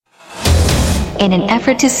in an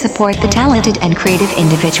effort to support the talented and creative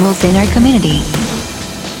individuals in our community.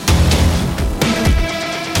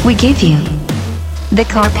 We give you the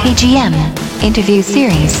Carpe GM interview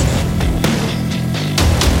series.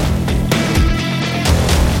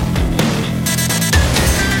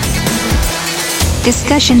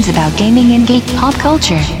 Discussions about gaming and geek pop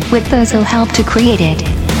culture with those who helped to create it.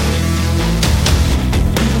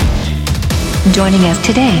 Joining us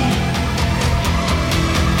today,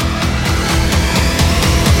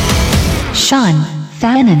 Sean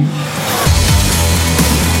Fannon.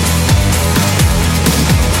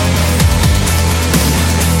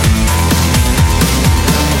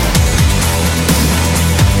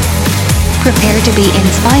 Prepare to be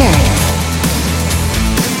inspired.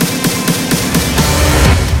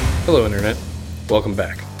 Hello, Internet. Welcome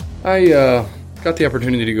back. I got the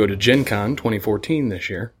opportunity to go to Gen Con 2014 this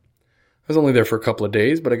year. I was only there for a couple of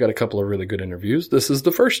days, but I got a couple of really good interviews. This is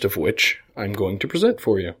the first of which I'm going to present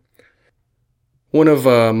for you. One of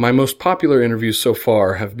my most popular interviews so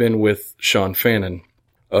far have been with Sean Fannon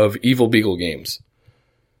of Evil Beagle Games.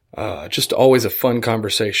 Just always a fun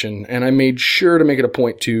conversation, and I made sure to make it a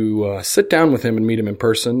point to sit down with him and meet him in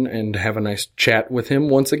person and have a nice chat with him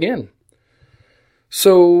once again.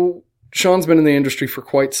 So, Sean's been in the industry for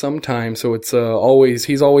quite some time, so it's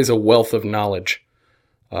he's always a wealth of knowledge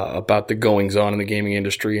about the goings-on in the gaming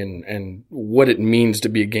industry and what it means to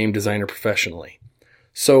be a game designer professionally.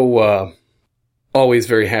 So, always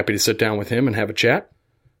very happy to sit down with him and have a chat,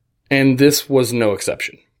 and this was no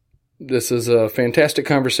exception. This is a fantastic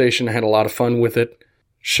conversation. I had a lot of fun with it.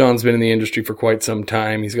 Sean's been in the industry for quite some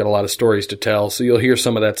time. He's got a lot of stories to tell, so you'll hear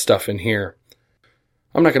some of that stuff in here.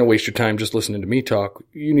 I'm not going to waste your time just listening to me talk.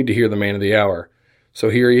 You need to hear the man of the hour. So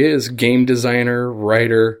here he is, game designer,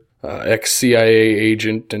 writer, ex-CIA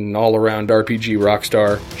agent, and all-around RPG rock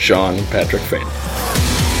star, Sean Patrick Fannon.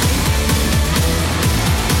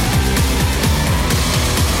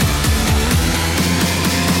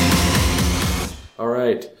 All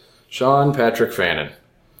right, Sean Patrick Fannon.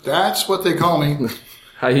 That's what they call me.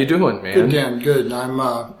 How you doing, man? Good, Dan. Good.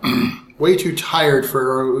 I'm way too tired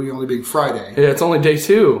for only being Friday. Yeah, it's only day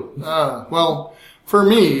 2. Well, for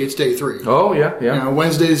me, it's day 3. Oh, yeah. You know,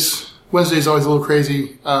 Wednesday's always a little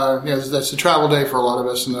crazy. That's the travel day for a lot of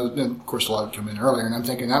us, and of course, a lot come in earlier. And I'm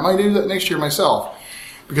thinking I might do that next year myself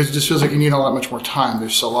because it just feels like you need a lot much more time.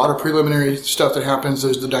 There's a lot of preliminary stuff that happens.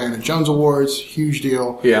 There's the Diana Jones Awards, huge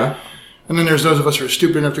deal. Yeah. And then there's those of us who are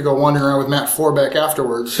stupid enough to go wandering around with Matt Forbeck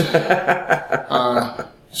afterwards.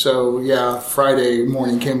 So, yeah, Friday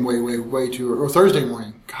morning came way too early. Or Thursday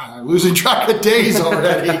morning. God, I'm losing track of days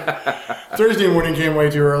already. Thursday morning came way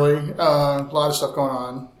too early. A lot of stuff going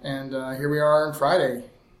on. And here we are on Friday.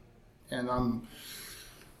 And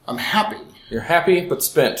I'm happy. You're happy but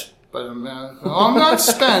spent. But I'm not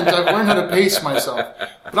spent. I've learned how to pace myself.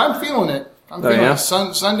 But I'm feeling it. It.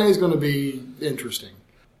 Sunday's going to be interesting.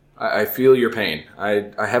 I feel your pain.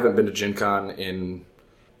 I haven't been to Gen Con in,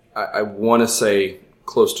 I want to say,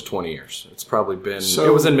 close to 20 years. It's probably been,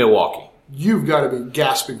 it was in Milwaukee. You've got to be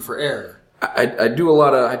gasping for air. I do a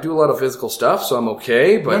lot of physical stuff, so I'm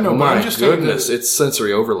okay, but my goodness, it's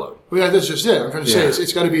sensory overload. Well, yeah, that's just it. I'm trying to say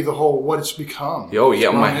it's got to be the whole, what it's become. Oh,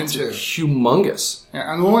 yeah, it's humongous.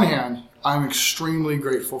 Yeah, on the one hand, I'm extremely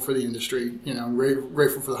grateful for the industry. You know, I'm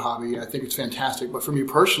grateful for the hobby. I think it's fantastic. But for me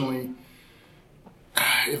personally,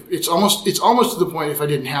 it's almost to the point if I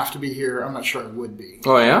didn't have to be here, I'm not sure I would be.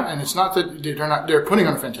 Oh yeah? And it's not that they're putting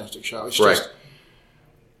on a fantastic show. It's just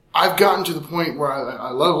I've gotten to the point where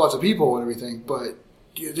I love lots of people and everything, but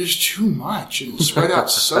there's too much and it's spread out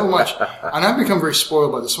so much. And I've become very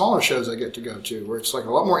spoiled by the smaller shows I get to go to, where it's like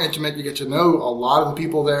a lot more intimate. You get to know a lot of the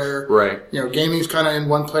people there. Right. You know, gaming's kind of in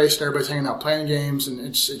one place and everybody's hanging out playing games, and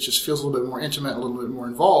it just feels a little bit more intimate, a little bit more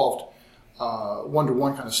involved,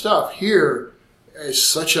 one-to-one kind of stuff. Here, it's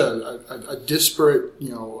such a disparate,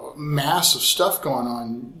 mass of stuff going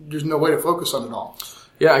on. There's no way to focus on it all.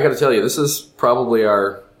 Yeah, I got to tell you, this is probably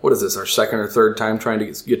our second or third time trying to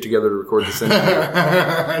get together to record this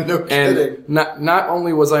interview. No kidding. And not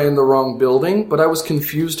only was I in the wrong building, but I was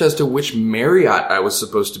confused as to which Marriott I was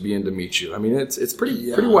supposed to be in to meet you. I mean, it's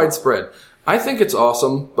pretty widespread. I think it's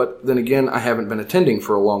awesome, but then again, I haven't been attending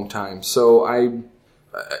for a long time, so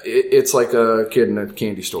it's like a kid in a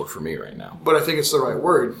candy store for me right now. But I think it's the right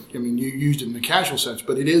word. I mean, you used it in the casual sense,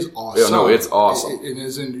 but it is awesome. Yeah, no, it's awesome. It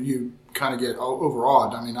is, and you kind of get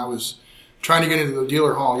overawed. I mean, I was trying to get into the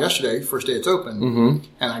dealer hall yesterday, first day it's open,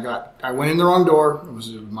 and I went in the wrong door. It was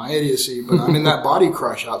my idiocy, but I'm in that body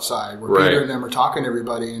crush outside where Peter and them are talking to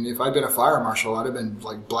everybody. And if I'd been a fire marshal, I'd have been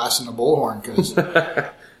like blasting a bullhorn because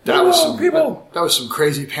that was some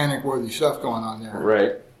crazy panic-worthy stuff going on there.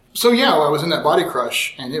 Right. So yeah, I was in that body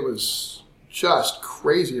crush, and it was just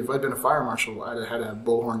crazy. If I'd been a fire marshal, I'd have had a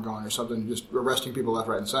bullhorn going or something, just arresting people left,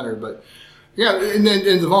 right, and center. But yeah, and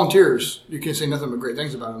the volunteers, you can say nothing but great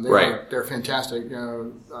things about them. They're fantastic.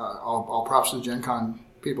 All props to the Gen Con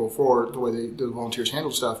people for the way the volunteers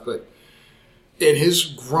handle stuff. But it has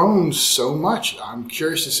grown so much. I'm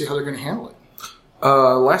curious to see how they're going to handle it.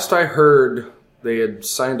 Last I heard, they had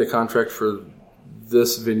signed a contract for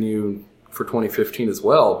this venue for 2015 as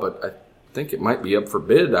well, but I think it might be up for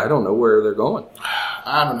bid. I don't know where they're going.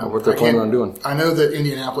 I don't know what they're planning on doing. I know that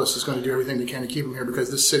Indianapolis is going to do everything they can to keep them here because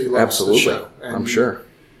this city loves the show. And, I'm sure.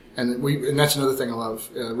 And that's another thing I love.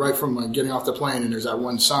 Right from getting off the plane, and there's that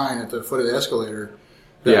one sign at the foot of the escalator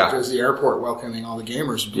that is the airport welcoming all the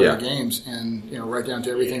gamers to play the games, and right down to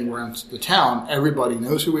everything around the town. Everybody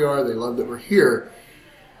knows who we are. They love that we're here.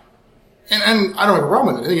 And I don't have a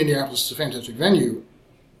problem with it. I think Indianapolis is a fantastic venue.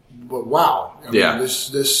 But wow, I mean,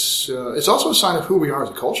 it's also a sign of who we are as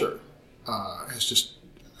a culture.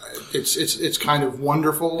 It's kind of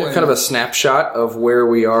wonderful. Yeah, kind of a snapshot of where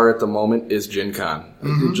we are at the moment is Gen Con.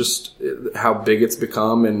 Mm-hmm. Just how big it's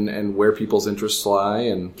become and where people's interests lie.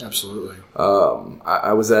 And absolutely.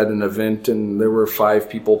 I was at an event and there were 5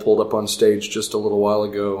 people pulled up on stage just a little while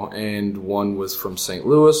ago, and one was from St.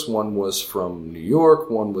 Louis, one was from New York,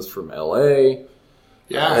 one was from L.A.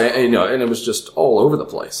 Yeah, and it was just all over the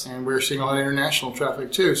place. And we're seeing a lot of international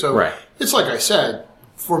traffic too. So it's like I said,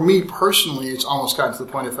 for me personally, it's almost gotten to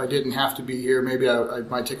the point if I didn't have to be here, maybe I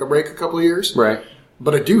might take a break a couple of years. Right.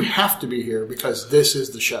 But I do have to be here because this is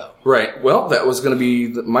the show. Right. Well, that was going to be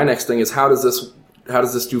my next thing. Is how does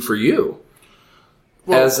this do for you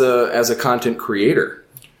as a content creator?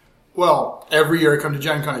 Well, every year I come to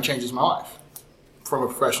Gen Con, it changes my life from a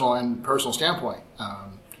professional and personal standpoint.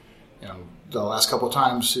 The last couple of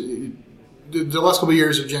times, the last couple of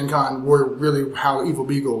years of Gen Con were really how Evil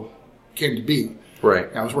Beagle came to be.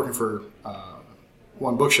 Right. I was working for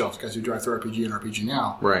One Bookshelf, guys who drive through RPG and RPG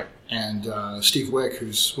Now. Right. And Steve Wick,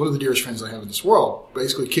 who's one of the dearest friends I have in this world,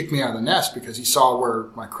 basically kicked me out of the nest because he saw where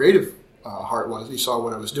my creative heart was. He saw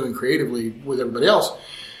what I was doing creatively with everybody else. And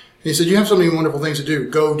he said, "You have so many wonderful things to do.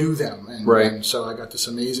 Go do them." And so I got this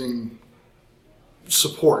amazing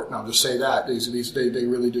support. And I'll just say that. They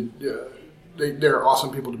really did... They're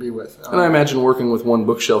awesome people to be with. And I imagine working with One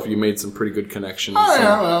Bookshelf, you made some pretty good connections. Oh,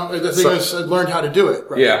 yeah. Well, the thing is, I learned how to do it.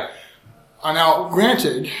 Right? Yeah. Now,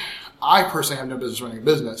 granted, I personally have no business running a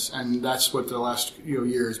business, and that's what the last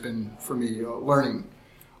year has been for me, learning.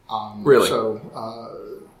 Really? So,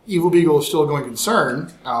 Evil Beagle is still a going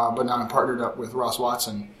concern, but now I'm partnered up with Ross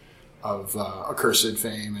Watson of Accursed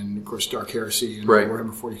fame and, of course, Dark Heresy and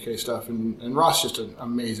Warhammer 40K stuff. And Ross is just an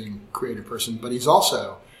amazing creative person, but he's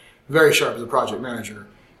also very sharp as a project manager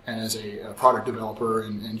and as a product developer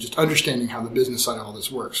and just understanding how the business side of all this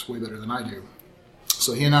works way better than I do.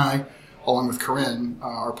 So he and I, along with Corinne,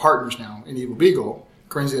 are partners now in Evil Beagle.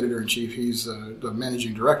 Corinne's the editor-in-chief. He's the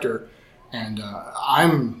managing director. And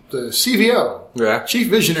I'm the CVO, Chief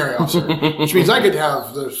Visionary Officer, which means I get to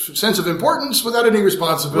have the sense of importance without any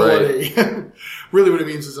responsibility. Right. Really what it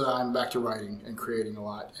means is that I'm back to writing and creating a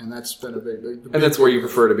lot. And that's been a big and that's where you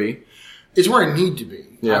prefer to be? It's where I need to be.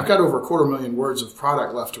 Yeah. I've got over 250,000 words of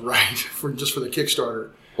product left to write just for the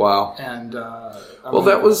Kickstarter. Wow. And the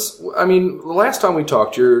last time we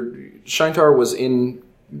talked, Shintar was in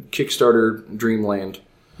Kickstarter Dreamland.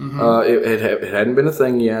 Mm-hmm. It hadn't been a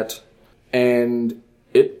thing yet, and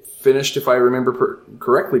it finished, if I remember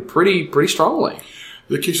correctly, pretty strongly.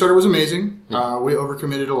 The Kickstarter was amazing. We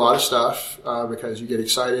overcommitted a lot of stuff because you get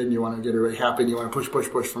excited and you want to get everybody happy and you want to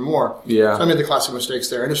push for more. Yeah. So I made the classic mistakes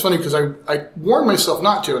there. And it's funny because I warned myself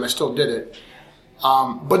not to, and I still did it.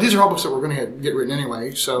 But these are all books that we're going to get written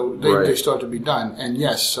anyway, so they still have to be done. And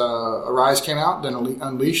yes, Arise came out, then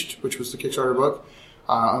Unleashed, which was the Kickstarter book.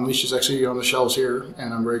 Unleashed is actually on the shelves here,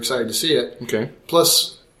 and I'm very excited to see it. Okay.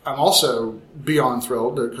 Plus, I'm also beyond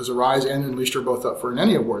thrilled because Arise and Unleashed are both up for an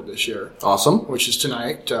Emmy Award this year. Awesome. Which is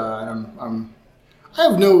tonight. And I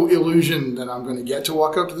have no illusion that I'm going to get to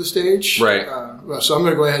walk up to the stage. Right. So I'm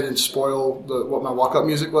going to go ahead and spoil what my walk-up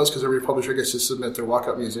music was because every publisher gets to submit their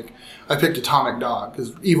walk-up music. I picked Atomic Dog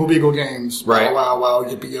because Evil Beagle Games. Right. Wow,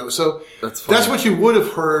 yippee-yo. So that's what you would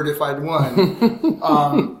have heard if I'd won.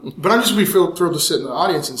 But I'm just going to be thrilled to sit in the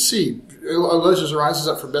audience and see. Legends Arise is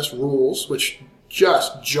up for Best Rules, which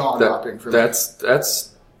just jaw-dropping for me. That's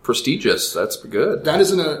prestigious. That's good. That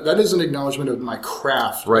is an acknowledgement of my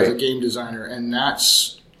craft as a game designer, and I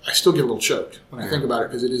still get a little choked when I think about it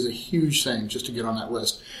because it is a huge thing just to get on that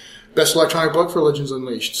list. Best electronic book for Legends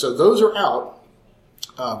Unleashed. So those are out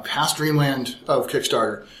past Dreamland of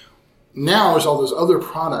Kickstarter. now there's all those other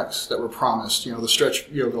products that were promised, the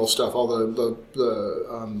stretch goal stuff, all the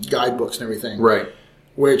guidebooks and everything. Right.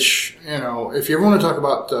 Which, if you ever want to talk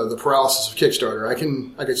about the paralysis of Kickstarter,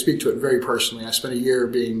 I could speak to it very personally. I spent a year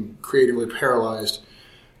being creatively paralyzed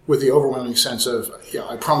with the overwhelming sense of,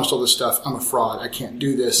 I promised all this stuff. I'm a fraud. I can't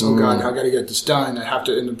do this. Oh God, I got to get this done. I have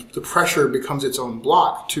to, and the pressure becomes its own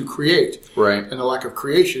block to create. Right. And the lack of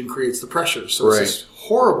creation creates the pressure. So it's this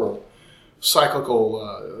horrible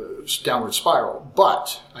cyclical downward spiral.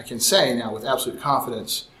 But I can say now with absolute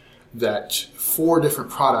confidence that 4 different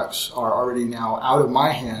products are already now out of my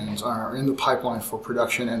hands, are in the pipeline for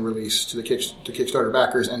production and release to the Kickstarter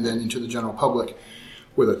backers and then into the general public,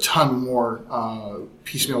 with a ton more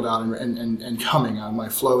piecemealed out and coming. My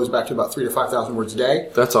flow is back to about 3,000 to 5,000 words a day.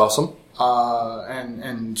 That's awesome.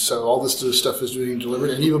 And so all this stuff is being delivered.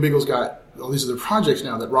 And Evil Beagle's got all these other projects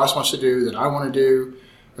now that Ross wants to do, that I want to do.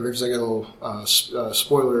 Because I got a little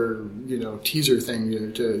spoiler, teaser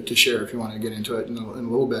thing to share if you want to get into it in a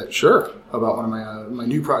little bit. Sure. About one of my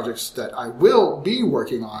new projects that I will be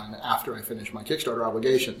working on after I finish my Kickstarter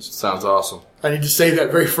obligations. Sounds awesome. I need to say that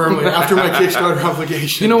very firmly, after my Kickstarter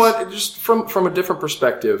obligations. You know what? Just from a different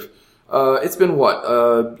perspective, it's been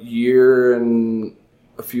a year and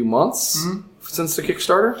a few months since the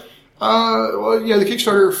Kickstarter?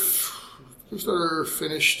 The Kickstarter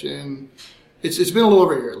finished in... It's been a little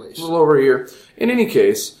over a year at least. A little over a year. In any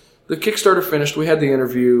case, the Kickstarter finished. We had the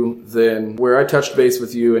interview then where I touched base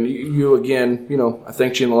with you, and you again, I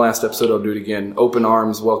thanked you in the last episode. I'll do it again. Open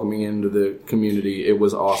arms, welcoming into the community. It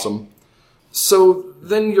was awesome. So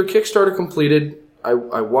then your Kickstarter completed. I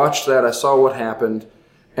watched that. I saw what happened.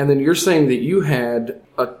 And then you're saying that you had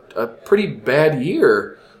a pretty bad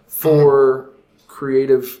year for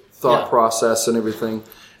creative thought process and everything.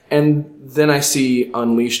 And then I see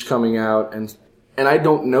Unleashed coming out, and I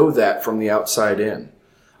don't know that from the outside in.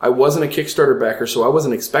 I wasn't a Kickstarter backer, so I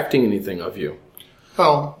wasn't expecting anything of you.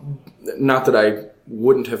 Oh. Not that I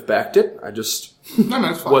wouldn't have backed it. I just it's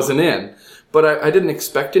fine. Wasn't in. But I didn't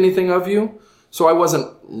expect anything of you, so I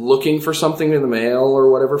wasn't looking for something in the mail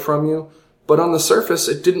or whatever from you. But on the surface,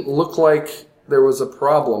 it didn't look like there was a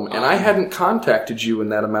problem. And I hadn't contacted you in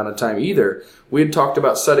that amount of time either. We had talked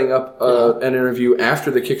about setting up an interview after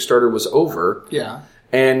the Kickstarter was over. Yeah.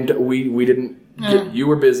 And we didn't you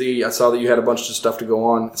were busy. I saw that you had a bunch of stuff to go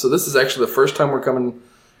on. So this is actually the first time we're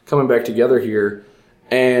coming back together here.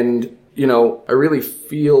 And, I really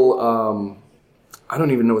feel, I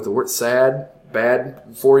don't even know what the word,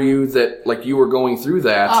 bad for you that, you were going through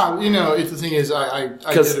that. The thing is, I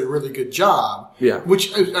did a really good job. Yeah.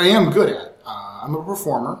 Which I am good at. I'm a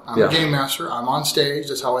performer. I'm a game master. I'm on stage.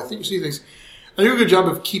 That's how I see things. I do a good job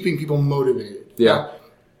of keeping people motivated. Yeah. Now,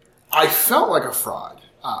 I felt like a fraud.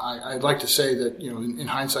 I'd like to say that, in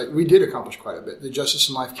hindsight, we did accomplish quite a bit. The Justice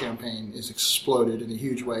in Life campaign is exploded in a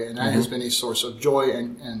huge way, and that has been a source of joy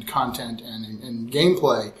and content and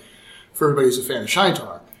gameplay for everybody who's a fan of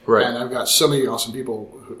Shinetar. Right. And I've got so many awesome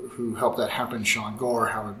people who helped that happen. Sean Gore,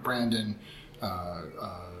 Howard Brandon,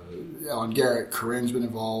 Alan Garrett, Corinne's been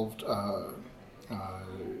involved,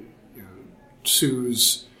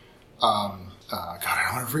 Suze, I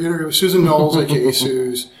don't want to forget her. Susan Knowles, aka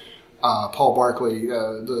Suze, Paul Barkley,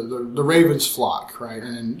 the Ravens flock, right?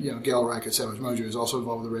 And then, Gail Reich at Savage Mojo is also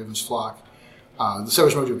involved with the Ravens flock. The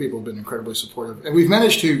Savage Mojo people have been incredibly supportive. And we've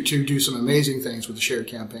managed to do some amazing things with the shared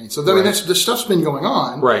campaign. So, this stuff's been going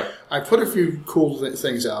on. Right. I put a few cool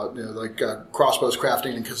things out, like crossbows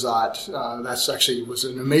crafting and Kazat. That's actually was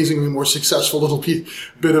an amazingly more successful little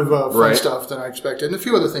bit of fun stuff than I expected. And a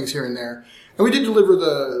few other things here and there. And we did deliver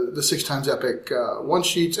the 6 times epic one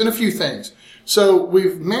sheets and a few things. So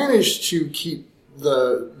we've managed to keep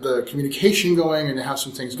the communication going and to have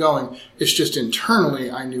some things going. It's just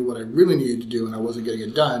internally I knew what I really needed to do and I wasn't getting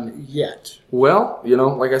it done yet. Well,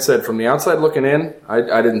 like I said, from the outside looking in,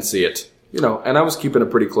 I didn't see it. And I was keeping a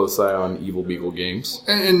pretty close eye on Evil Beagle games.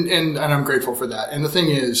 And I'm grateful for that. And the thing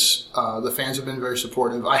is, the fans have been very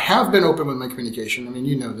supportive. I have been open with my communication. I mean,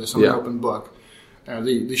 you know this. I'm an open book.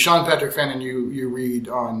 The Sean Patrick Fannon you read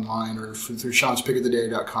online or through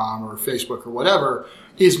Sean'sPickOfTheDay.com or Facebook or whatever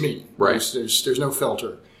is me. Right. There's no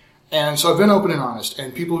filter. And so I've been open and honest.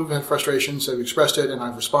 And people who've had frustrations have expressed it and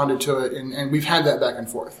I've responded to it. And we've had that back and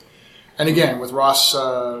forth. And again, with Ross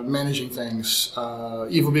managing things,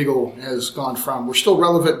 Evil Beagle has gone from we're still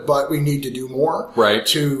relevant, but we need to do more. Right.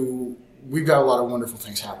 To we've got a lot of wonderful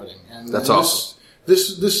things happening. And that's awesome.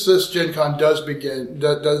 This Gen Con does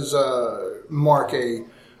mark a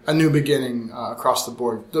new beginning across the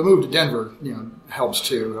board. The move to Denver, helps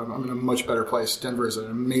too. I'm in a much better place. Denver is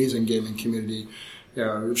an amazing gaming community.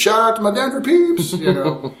 shout out to my Denver peeps.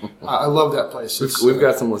 I love that place. We've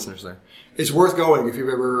got some listeners there. It's worth going. If you've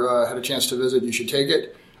ever had a chance to visit, you should take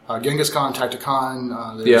it. Genghis Khan, Tacticon.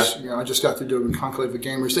 I just got through doing Conclave of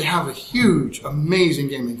Gamers. They have a huge, amazing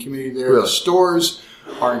gaming community there. Really? The stores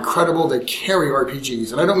are incredible. They carry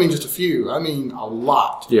RPGs, and I don't mean just a few. I mean a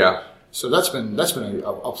lot. Yeah. So that's been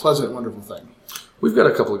a pleasant, wonderful thing. We've got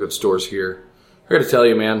a couple of good stores here. I got to tell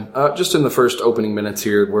you, man, just in the first opening minutes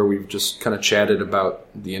here where we've just kind of chatted about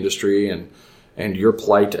the industry and your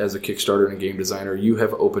plight as a Kickstarter and a game designer, you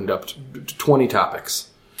have opened up 20 topics.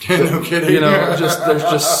 No kidding. There's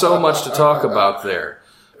just so much to talk about there.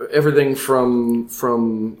 Everything from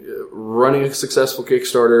running a successful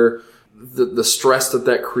Kickstarter, the stress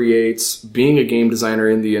that creates, being a game designer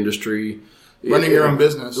in the industry, running your own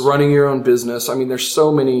business. I mean, there's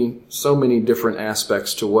so many different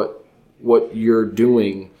aspects to what you're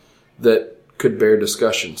doing that could bear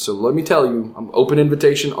discussion. So let me tell you, I'm open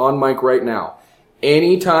invitation on mic right now.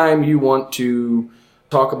 Anytime you want to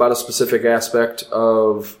talk about a specific aspect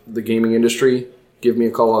of the gaming industry, give me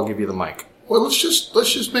a call. I'll give you the mic. Well, let's just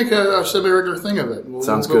make a semi-regular thing of it.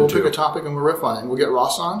 Sounds good. We'll pick a topic and we'll riff on it. And we'll get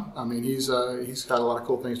Ross on. I mean, he's got a lot of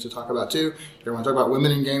cool things to talk about too. If you want to talk about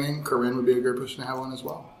women in gaming, Corinne would be a good person to have on as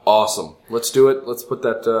well. Awesome. Let's do it. Let's put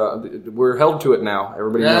that. We're held to it now.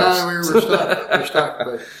 Everybody knows. Yeah, we're stuck. We're stuck.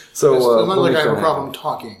 But so it's not like I have a problem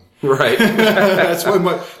talking. Right.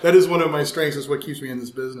 That is one of my strengths. Is what keeps me in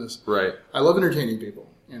this business. Right. I love entertaining people.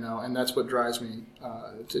 And that's what drives me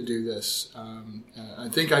to do this. I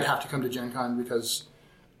think I'd have to come to Gen Con because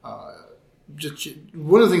just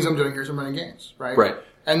one of the things I'm doing here is I'm running games, right? Right.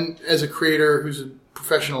 And as a creator who's a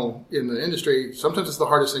professional in the industry, sometimes it's the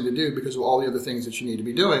hardest thing to do because of all the other things that you need to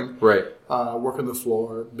be doing. Right. Work on the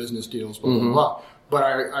floor, business deals, blah, blah, blah. But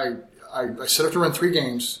I set up to run 3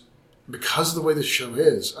 games because of the way this show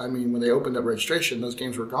is. I mean, when they opened up registration, those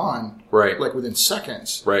games were gone. Right. Like within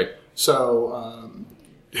seconds. Right. So,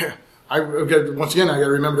 once again, I got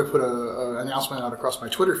to remember to put an announcement out across my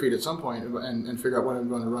Twitter feed at some point and figure out when I'm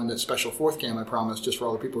going to run that special 4th game I promised, just for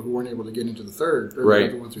all the people who weren't able to get into the 3rd, or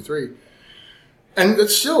right. 1 through 3. And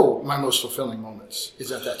it's still my most fulfilling moments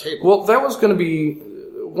is at that table. Well, that was going to be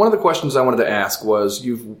one of the questions I wanted to ask. Was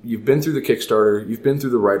you've been through the Kickstarter, you've been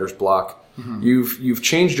through the writer's block, you've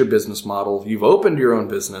changed your business model, you've opened your own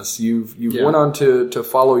business, you've went on to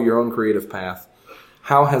follow your own creative path.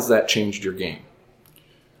 How has that changed your game?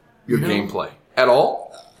 Your gameplay at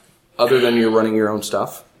all, other than you're running your own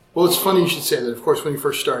stuff? Well, it's funny you should say that. Of course, when you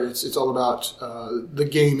first start, it's all about the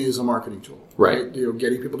game is a marketing tool, right?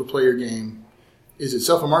 Getting people to play your game is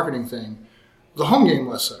itself a marketing thing. The home game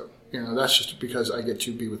less so. That's just because I get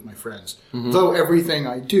to be with my friends. Though everything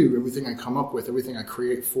I do, everything I come up with, everything I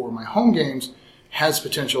create for my home games has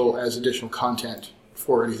potential as additional content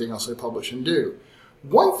for anything else I publish and do.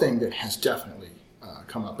 One thing that has definitely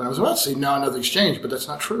come up. And I was about to say, no, nothing's changed, but that's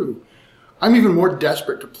not true. I'm even more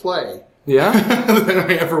desperate to play than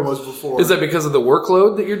I ever was before. Is that because of the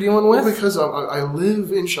workload that you're dealing with? Well, because I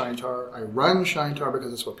live in Shinetar. I run Shinetar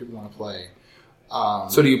because it's what people want to play.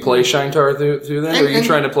 So do you play Shinetar through that? Or are you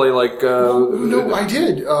trying to play like... No, I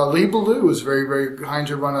did. Lee Ballou was very, very kind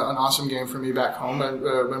to run an awesome game for me back home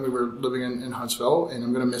when we were living in Huntsville, and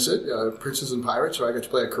I'm going to miss it. Princes and Pirates, so I got to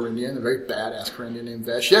play a Corinthian, a very badass Corinthian named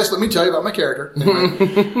Vesh. Yes, let me tell you about my character.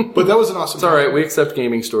 Anyway, but that was an awesome It's all right. We accept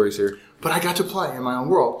gaming stories here. But I got to play in my own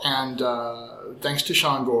world, and thanks to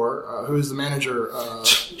Sean Gore, who is the manager.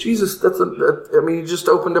 Jesus, you just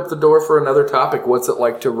opened up the door for another topic. What's it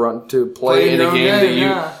like to play in a game that you?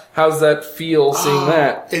 Yeah. How's that feel seeing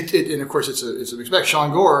that? And of course it's a mixed bag.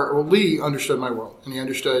 Sean Gore, Lee understood my world, and he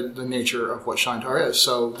understood the nature of what Shinetar is.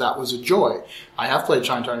 So that was a joy. I have played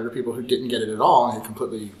Shinetar under people who didn't get it at all, and it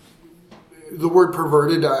completely. The word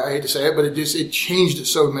perverted, I hate to say it, but it changed it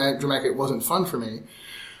so dramatically it wasn't fun for me.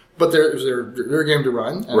 But it was their game to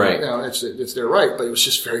run, and, right? It's their right. But it was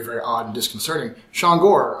just very, very odd and disconcerting. Sean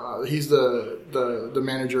Gore, he's the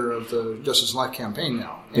manager of the Justice and Life campaign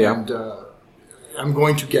now, and I'm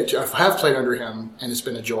going to get to. I have played under him, and it's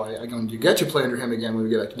been a joy. I'm going to get to play under him again when we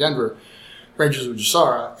get back to Denver, Rangers of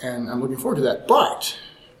Jasara, and I'm looking forward to that. But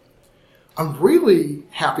I'm really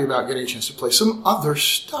happy about getting a chance to play some other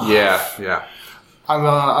stuff. Yeah.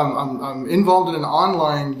 I'm involved in an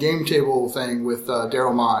online game table thing with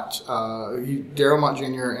Daryl Mott. Daryl Mott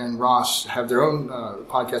Jr. and Ross have their own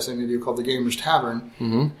podcast thing they do called The Gamers Tavern.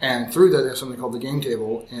 And through that, they have something called The Game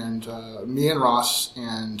Table. And me and Ross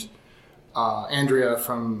and Andrea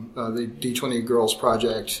from the D20 Girls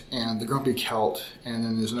Project and the Grumpy Celt. And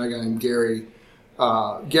then there's another guy named Gary.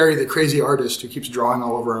 Gary, the crazy artist who keeps drawing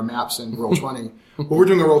all over our maps in Roll20. Well, we're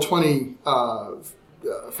doing a Roll20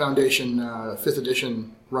 Foundation 5th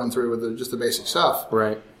edition run through with just the basic stuff.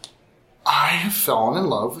 Right. I have fallen in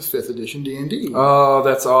love with 5th edition D&D. Oh,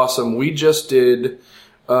 that's awesome. We just did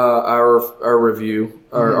our review,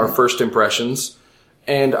 our first impressions,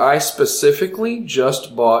 and I specifically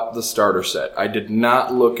just bought the starter set. I did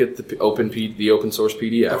not look at the open source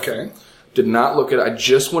PDF. Okay. Did not look at it. I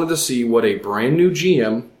just wanted to see what a brand new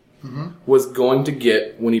GM was going to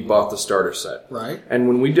get when he bought the starter set. Right. And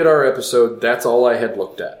when we did our episode, that's all I had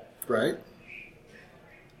looked at. Right.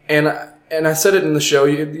 And I said it in the show.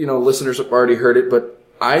 You know, listeners have already heard it, but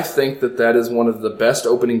I think that is one of the best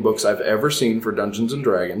opening books I've ever seen for Dungeons and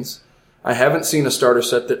Dragons. I haven't seen a starter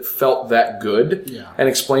set that felt that good and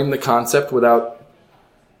explained the concept without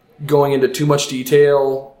going into too much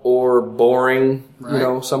detail or boring,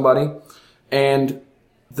 somebody. And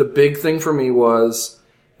the big thing for me was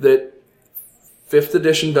that 5th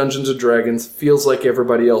edition Dungeons & Dragons feels like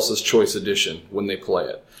everybody else's choice edition when they play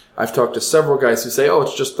it. I've talked to several guys who say, oh,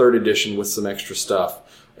 it's just 3rd edition with some extra stuff.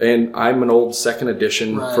 And I'm an old 2nd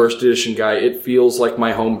edition, 1st edition guy. It feels like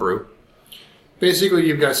my homebrew. Basically,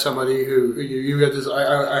 you've got somebody who, you've got this,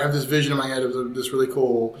 I have this vision in my head of this really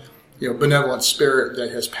cool, benevolent spirit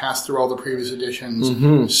that has passed through all the previous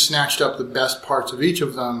editions, snatched up the best parts of each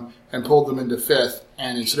of them, and pulled them into 5th.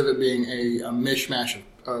 And instead of it being a mishmash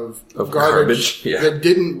of garbage that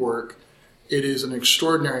didn't work, it is an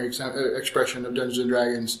extraordinary expression of Dungeons &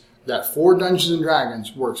 Dragons that for Dungeons &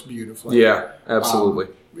 Dragons works beautifully. Yeah, absolutely.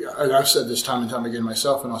 I've said this time and time again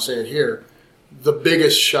myself, and I'll say it here. The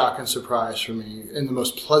biggest shock and surprise for me, in the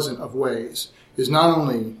most pleasant of ways, is not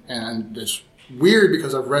only, and it's weird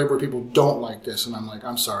because I've read where people don't like this, and I'm like,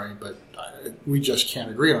 I'm sorry, but we just can't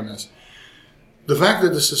agree on this. The fact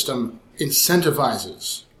that the system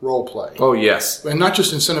incentivizes role play. Oh, yes. And not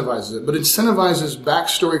just incentivizes it, but incentivizes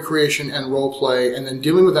backstory creation and role play, and then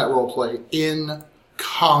dealing with that role play in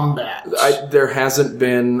combat. There hasn't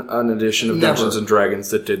been an edition of Dungeons & Dragons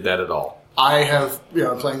that did that at all. I have,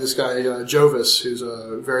 playing this guy, Jovis, who's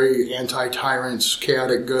a very anti-tyrant,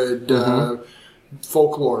 chaotic good,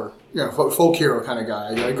 folklore, folk hero kind of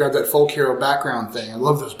guy. I grabbed that folk hero background thing. I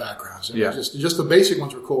love those backgrounds. And just the basic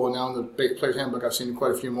ones were cool, and now in the Player's Handbook I've seen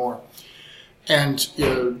quite a few more. And,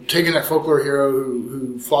 taking that folklore hero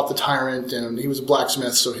who fought the tyrant, and he was a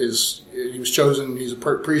blacksmith, so he was chosen, he's a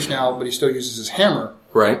priest now, but he still uses his hammer.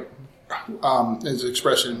 Right. As an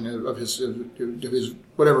expression of his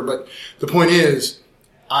whatever. But the point is,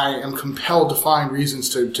 I am compelled to find reasons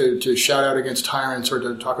to shout out against tyrants or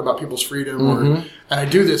to talk about people's freedom. And I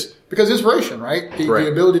do this because inspiration, right?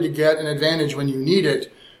 The ability to get an advantage when you need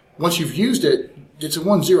it. Once you've used it, it's a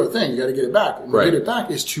 1-0 thing. You got to get it back. And to get it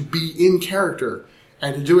back is to be in character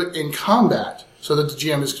and to do it in combat so that the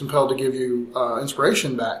GM is compelled to give you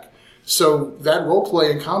inspiration back. So that role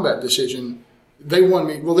play and combat decision, they won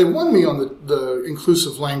me. Well, they won me on the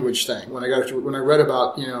inclusive language thing when I read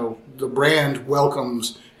about the brand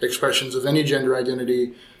welcomes expressions of any gender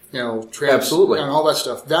identity, trans, absolutely, and all that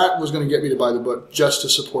stuff. That was going to get me to buy the book just to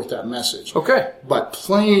support that message. Okay, but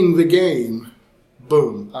playing the game,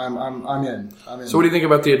 boom, I'm in. So, what do you think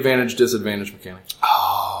about the advantage disadvantage mechanic?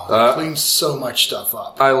 Oh, it cleans so much stuff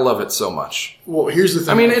up. I love it so much. Well, here's the thing.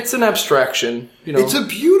 I mean, it's an abstraction. It's a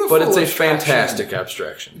beautiful, but it's a fantastic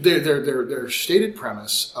abstraction. Their stated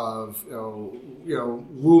premise of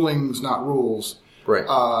rulings, not rules. Right.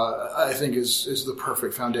 I think is the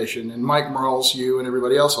perfect foundation. And Mike Merles, you and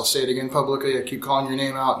everybody else, I'll say it again publicly. I keep calling your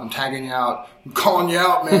name out. I'm tagging you out. I'm calling you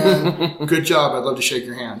out, man. Good job. I'd love to shake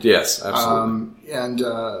your hand. Yes, absolutely.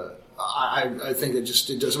 I think it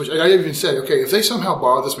does so much. I even said, okay, if they somehow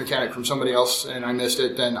borrow this mechanic from somebody else and I missed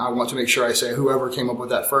it, then I want to make sure I say whoever came up with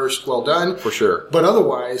that first, well done. For sure. But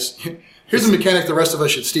otherwise, here's a mechanic the rest of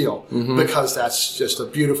us should steal because that's just a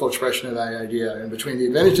beautiful expression of that idea. And between the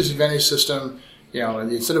advantage-disadvantage system,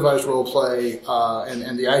 and the incentivized role play,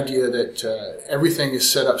 and the idea that everything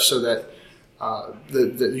is set up so that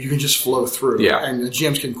that you can just flow through. Yeah. And the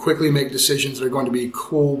GMs can quickly make decisions that are going to be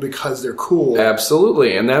cool because they're cool.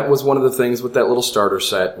 Absolutely. And that was one of the things with that little starter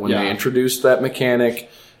set. When they introduced that mechanic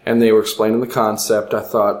and they were explaining the concept, I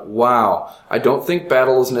thought, wow, I don't think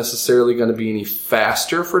battle is necessarily going to be any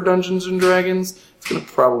faster for Dungeons & Dragons. It's going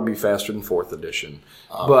to probably be faster than 4th edition.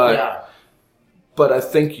 But I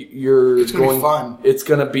think it's going to be fun. It's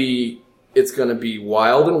going to be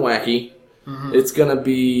wild and wacky. It's going to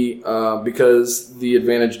be because the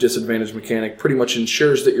advantage-disadvantage mechanic pretty much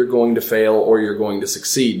ensures that you're going to fail or you're going to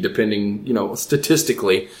succeed, depending,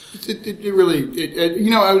 statistically. It really, I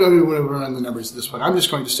don't even want to run the numbers at this point. I'm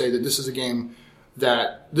just going to say that this is a game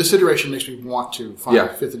that this iteration makes me want to find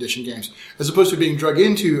 5th edition games, as opposed to being drug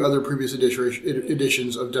into other previous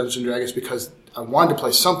editions of Dungeons & Dragons because I wanted to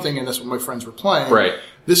play something and that's what my friends were playing. Right.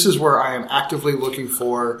 This is where I am actively looking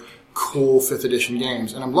for cool 5th edition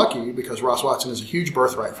games. And I'm lucky because Ross Watson is a huge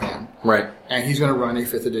Birthright fan. Right. And he's going to run a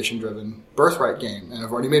 5th edition driven Birthright game. And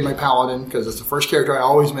I've already made my Paladin because it's the first character I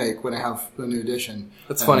always make when I have the new edition.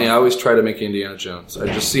 That's funny. I always try to make Indiana Jones. I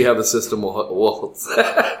just see how the system will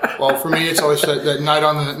Well, for me, it's always that knight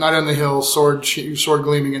on the hill, sword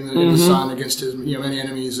gleaming in the sun against his many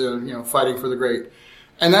enemies, fighting for the great.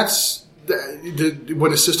 And that's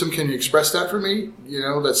when a system can express that for me,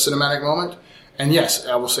 that cinematic moment. And yes,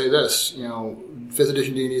 I will say this, 5th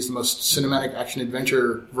edition D&D is the most cinematic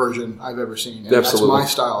action-adventure version I've ever seen. And Absolutely. That's my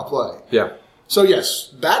style of play. Yeah. So yes,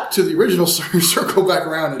 back to the original circle back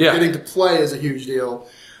around. And getting to play is a huge deal.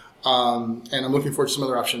 And I'm looking forward to some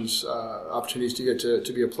other opportunities to get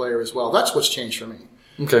to be a player as well. That's what's changed for me.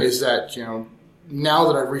 Okay. Is that,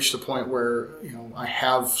 now that I've reached the point where, I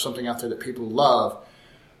have something out there that people love,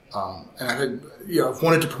 and I had, I've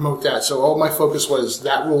wanted to promote that. So all my focus was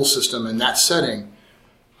that rule system and that setting.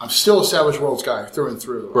 I'm still a Savage Worlds guy through and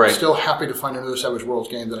through. Right. I'm still happy to find another Savage Worlds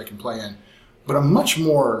game that I can play in. But I'm much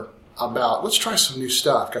more about, let's try some new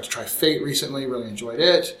stuff. Got to try Fate recently, really enjoyed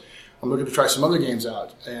it. I'm looking to try some other games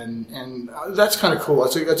out. And that's kind of cool.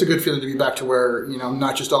 That's a good feeling to be back to where, I'm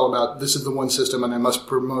not just all about this is the one system and I must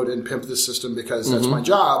promote and pimp this system because that's my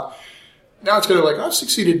job. Now it's kind of like, I've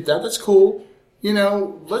succeeded at that. That's cool.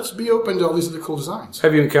 Let's be open to all these other cool designs.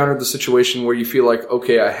 Have you encountered the situation where you feel like,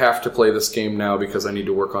 okay, I have to play this game now because I need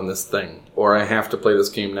to work on this thing, or I have to play this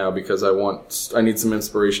game now because I need some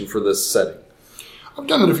inspiration for this setting? I've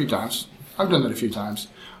done it a few times.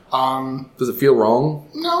 Does it feel wrong?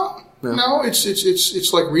 No.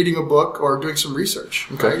 It's like reading a book or doing some research.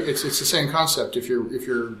 Okay. Right? It's the same concept. If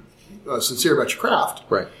you're sincere about your craft,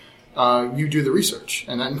 right. You do the research,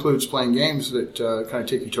 and that includes playing games that kind of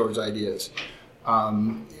take you towards ideas.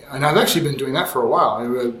 And I've actually been doing that for a while.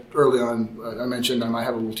 Early on, I mentioned I might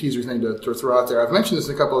have a little teaser thing to throw out there. I've mentioned this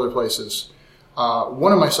in a couple other places.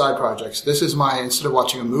 One of my side projects. This is instead of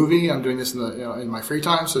watching a movie, I'm doing this in my free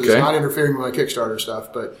time, so it's not interfering with my Kickstarter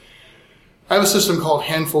stuff. But I have a system called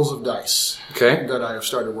Handfuls of Dice that I have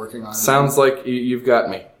started working on. Sounds like you've got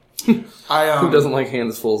me. Who doesn't like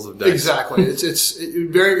handfuls of dice? Exactly.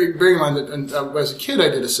 Bearing in mind that as a kid I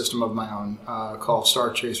did a system of my own called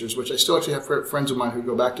Star Chasers, which I still actually have friends of mine who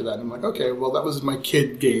go back to that. And I'm like, okay, well that was my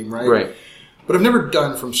kid game, right? Right. But I've never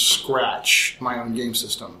done from scratch my own game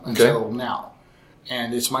system until now.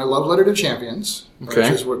 And it's my love letter to champions, which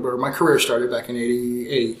is where my career started back in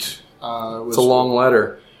 '88. It's a long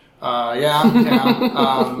letter.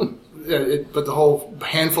 But the whole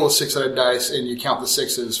handful of 6-sided dice, and you count the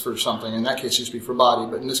sixes for something. In that case, it used to be for body,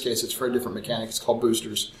 but in this case, it's for a different mechanic. It's called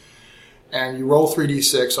boosters. And you roll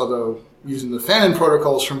 3d6, although using the Fannon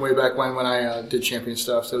protocols from way back when I did champion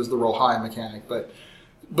stuff, so it was the roll high mechanic. But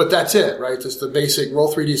that's it, right? Just the basic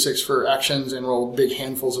roll 3d6 for actions and roll big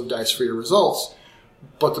handfuls of dice for your results.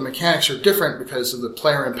 But the mechanics are different because of the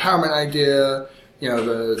player empowerment idea,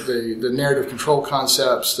 the narrative control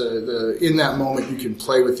concepts, in that moment you can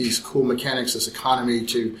play with these cool mechanics, this economy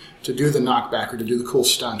to do the knockback or to do the cool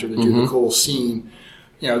stunt or to do the cool scene.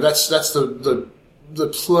 That's the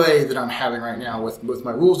play that I'm having right now with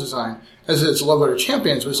my rules design. As it's a love letter to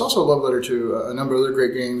champions, but it's also a love letter to a number of other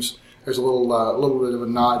great games. There's a little bit of a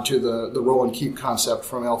nod to the roll and keep concept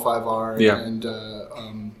from L5R and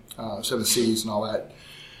 7 Cs and all that.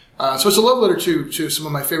 So it's a love letter to some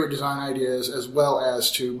of my favorite design ideas, as well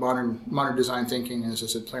as to modern design thinking, as I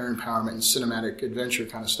said, player empowerment and cinematic adventure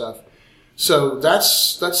kind of stuff. So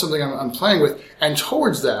that's something I'm playing with, and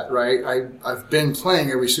towards that, right? I've been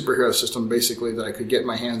playing every superhero system basically that I could get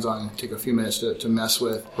my hands on and take a few minutes to mess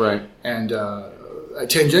with, right? And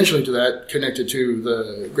tangentially to that, connected to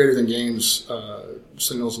the Greater Than Games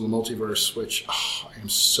Sentinels of the Multiverse, which I am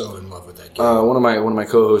so in love with that game. One of my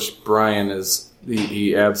co-hosts, Brian,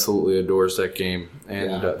 he absolutely adores that game,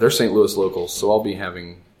 and they're St. Louis locals, so I'll be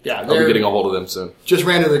getting a hold of them soon. Just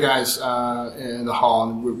ran into the guys in the hall,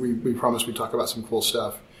 and we promised we'd talk about some cool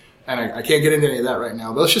stuff. And I can't get into any of that right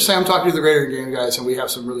now, but let's just say I'm talking to the Greater Than Game guys, and we have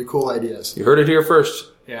some really cool ideas. You heard it here first.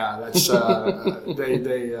 Yeah, that's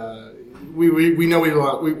we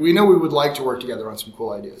know we would like to work together on some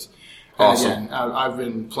cool ideas. Awesome. And again, I've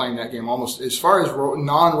been playing that game almost, as far as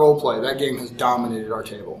non-role play, that game has dominated our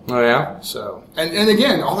table. Oh, yeah? So, and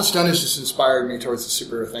again, all it's done is just inspired me towards the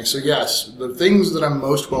superhero thing. So yes, the things that I'm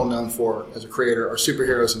most well known for as a creator are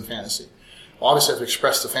superheroes and fantasy. obviously I've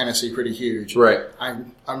expressed the fantasy pretty huge. Right.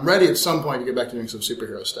 I'm ready at some point to get back to doing some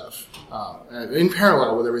superhero stuff in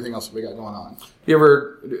parallel with everything else that we got going on. Do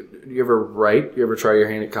you ever write? You ever try your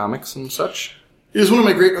hand at comics and such? It is one of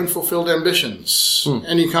my great unfulfilled ambitions.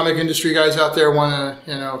 Any comic industry guys out there want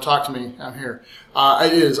to, talk to me? I'm here.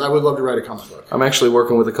 It is. I would love to write a comic book. I'm actually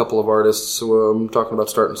working with a couple of artists, so I'm talking about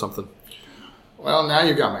starting something. Well, now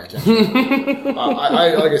you've got my attention.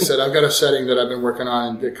 Like I said, I've got a setting that I've been working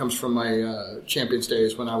on that comes from my Champions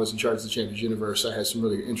days when I was in charge of the Champions universe. I had some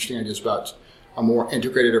really interesting ideas about a more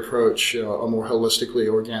integrated approach, a more holistically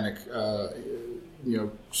organic,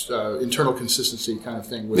 internal consistency kind of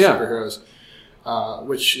thing with superheroes.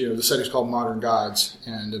 Which the setting's called Modern Gods,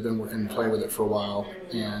 and I've been playing with it for a while,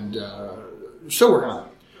 and still working on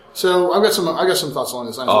it. So I got some thoughts along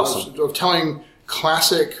this line of telling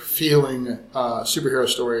classic feeling superhero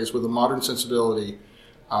stories with a modern sensibility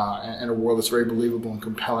and a world that's very believable and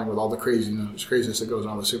compelling with all the craziness that goes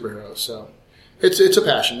on with superheroes. So it's a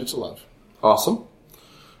passion, it's a love. Awesome.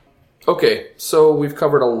 Okay, so we've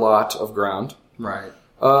covered a lot of ground. Right.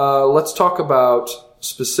 Let's talk about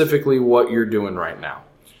specifically what you're doing right now.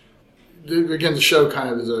 Again, the show kind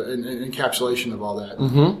of is an encapsulation of all that.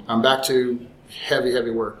 Mm-hmm. I'm back to heavy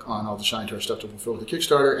work on all the Shine Tar stuff to fulfill the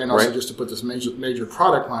Kickstarter, and also just to put this major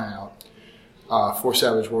product line out for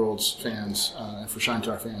Savage Worlds fans and for Shine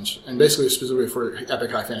Tar fans, and basically specifically for Epic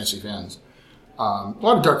High Fantasy fans. A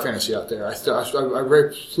lot of dark fantasy out there. I'm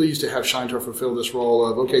very pleased to have Shine Tar fulfill this role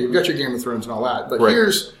of, okay, you've got your Game of Thrones and all that, but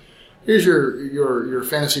here's your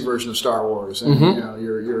fantasy version of Star Wars, and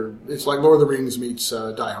your it's like Lord of the Rings meets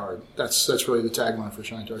Die Hard. That's really the tagline for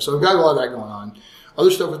Shine Tar. So we've got a lot of that going on. Other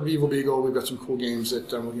stuff with Evil Beagle, we've got some cool games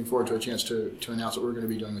that I'm looking forward to a chance to announce what we're going to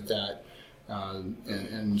be doing with that,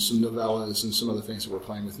 and some novellas and some other things that we're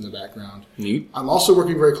playing with in the background. Neat. I'm also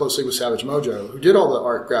working very closely with Savage Mojo, who did all the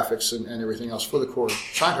art, graphics, and everything else for the core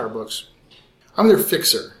Shine Tar books. I'm their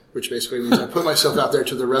fixer, which basically means I put myself out there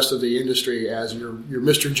to the rest of the industry as your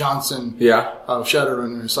Mr. Johnson of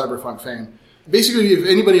Shadowrun and Cyberpunk fame. Basically, if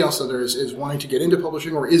anybody else out there is wanting to get into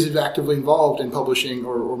publishing or is actively involved in publishing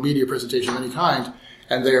or media presentation of any kind,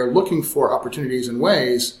 and they are looking for opportunities and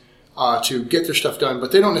ways to get their stuff done,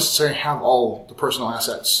 but they don't necessarily have all the personal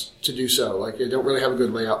assets to do so. Like, they don't really have a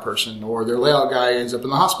good layout person, or their layout guy ends up in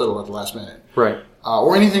the hospital at the last minute. Right.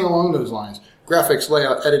 Or anything along those lines. Graphics,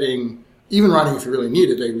 layout, editing, even writing if you really need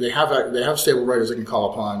it. They have stable writers they can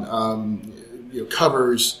call upon.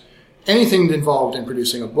 Covers, anything involved in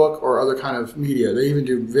producing a book or other kind of media. They even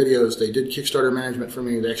do videos. They did Kickstarter management for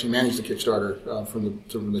me. They actually managed the Kickstarter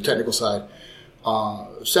from the technical side.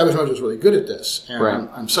 Savage Mojo is really good at this, and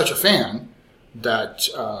I'm such a fan that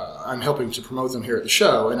I'm helping to promote them here at the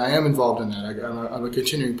show, and I am involved in that. I'm a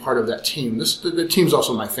continuing part of that team. The team's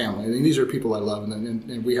also my family. I mean, these are people I love,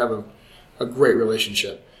 and we have a great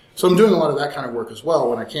relationship. So I'm doing a lot of that kind of work as well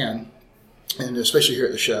when I can, and especially here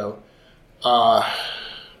at the show.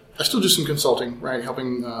 I still do some consulting, right,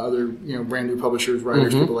 helping other brand new publishers,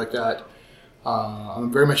 writers, people like that.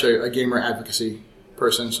 I'm very much a gamer advocacy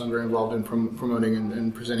person, so I'm very involved in promoting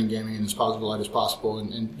and presenting gaming in as positive light as possible,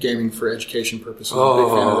 and gaming for education purposes. I'm a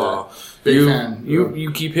big fan of that. Big fan.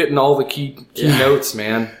 You keep hitting all the key notes,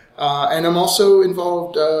 man. And I'm also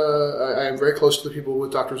involved, I am very close to the people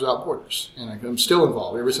with Doctors Without Borders, and I'm still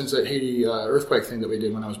involved ever since that Haiti earthquake thing that we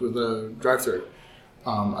did when I was with Drive-Thru.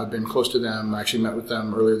 I've been close to them. I actually met with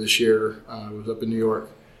them earlier this year. I was up in New York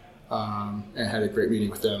and had a great meeting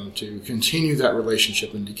with them to continue that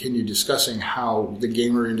relationship and to continue discussing how the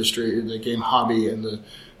gamer industry, the game hobby, and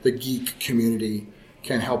the geek community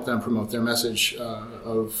can help them promote their message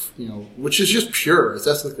of, which is just pure. It's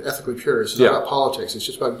ethically pure. It's not about politics. It's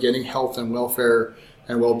just about getting health and welfare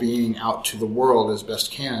and well-being out to the world as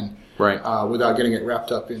best can, without getting it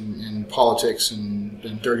wrapped up in politics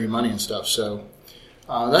and dirty money and stuff. So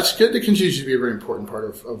that's good. That continues to be a very important part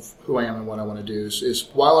of who I am and what I want to do. Is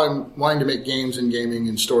while I'm wanting to make games and gaming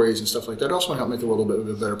and stories and stuff like that, I also want to help make the world a bit of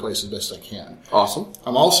a better place as best I can. Awesome.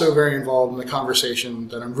 I'm also very involved in the conversation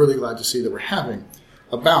that I'm really glad to see that we're having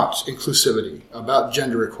about inclusivity, about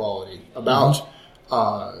gender equality, about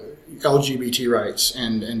LGBT rights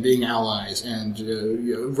and being allies, and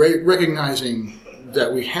recognizing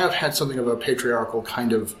that we have had something of a patriarchal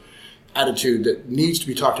kind of attitude that needs to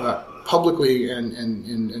be talked about publicly and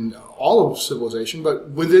in all of civilization, but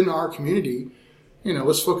within our community,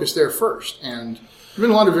 let's focus there first. And there's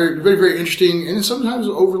been a lot of very, very, very interesting and sometimes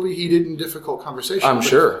overly heated and difficult conversations. I'm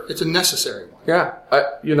sure. It's a necessary one. Yeah.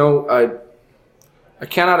 I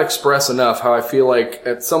cannot express enough how I feel like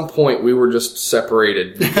at some point we were just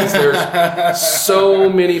separated, because there's so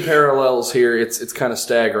many parallels here. It's kind of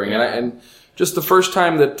staggering. And just the first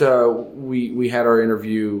time that we had our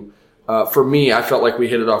interview, for me, I felt like we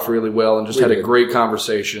hit it off really well and just had a great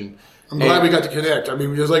conversation. I'm glad we got to connect. I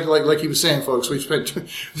mean, just like he was saying, folks, we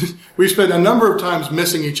spent a number of times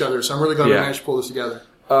missing each other, so I'm really glad we managed to pull this together.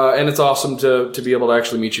 And it's awesome to be able to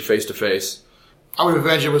actually meet you face to face. I would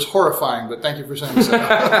imagine it was horrifying, but thank you for saying so.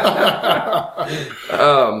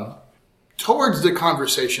 Towards the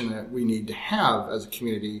conversation that we need to have as a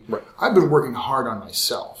community, I've been working hard on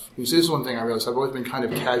myself. Because this is one thing I realized. I've always been kind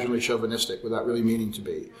of casually chauvinistic without really meaning to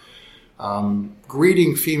be.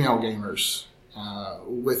 Greeting female gamers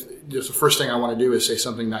with just the first thing I want to do is say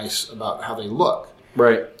something nice about how they look.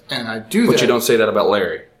 Right. And I do that. But you don't say that about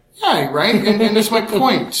Larry. Yeah, right? And that's my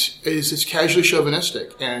point, is it's casually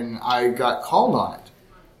chauvinistic. And I got called on it.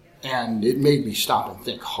 And it made me stop and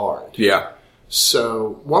think hard. Yeah.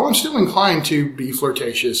 So while I'm still inclined to be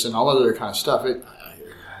flirtatious and all other kind of stuff,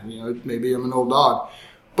 maybe I'm an old dog.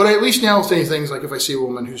 But I at least now say things like if I see a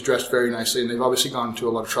woman who's dressed very nicely and they've obviously gone to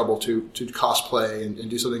a lot of trouble to cosplay and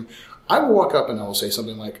do something, I will walk up and I will say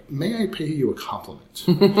something like, "May I pay you a compliment?"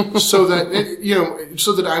 so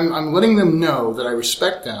that I'm letting them know that I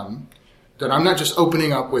respect them, that I'm not just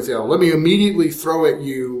opening up with, let me immediately throw at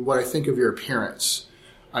you what I think of your appearance,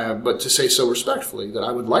 but to say so respectfully that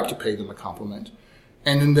I would like to pay them a compliment.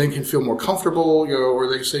 And then they can feel more comfortable, or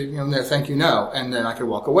they say, "No, thank you, no," and then I can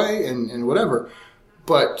walk away and whatever.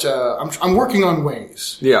 But I'm working on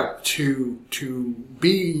ways to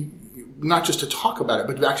be, not just to talk about it,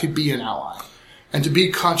 but to actually be an ally and to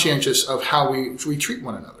be conscientious of how we treat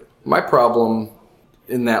one another. My problem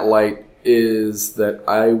in that light is that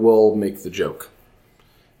I will make the joke.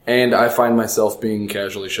 And I find myself being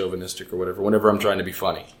casually chauvinistic or whatever whenever I'm trying to be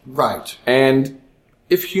funny. Right. And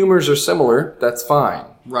if humors are similar, that's fine.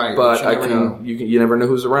 Right. But you never know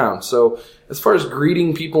who's around. So as far as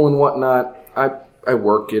greeting people and whatnot, I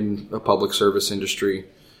work in a public service industry.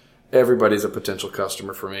 Everybody's a potential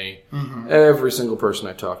customer for me. Mm-hmm. Every single person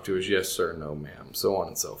I talk to is yes, sir, no, ma'am, so on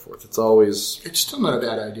and so forth. It's still not a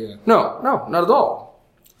bad idea. No, not at all.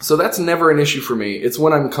 So that's never an issue for me. It's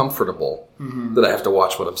when I'm comfortable that I have to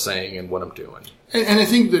watch what I'm saying and what I'm doing. And I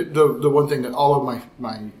think that the one thing that all of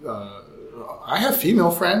my I have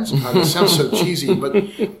female friends. It sounds so cheesy, but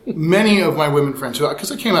many of my women friends,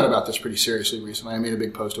 because I came out about this pretty seriously recently. I made a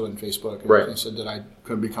big post on Facebook and said that I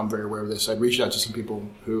could become very aware of this. I'd reached out to some people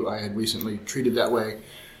who I had recently treated that way,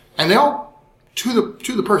 and they all, to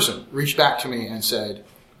the person, reached back to me and said,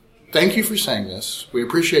 "Thank you for saying this. We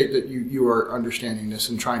appreciate that you are understanding this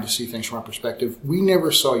and trying to see things from our perspective. We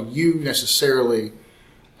never saw you necessarily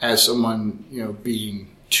as someone, being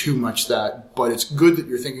too much that, but it's good that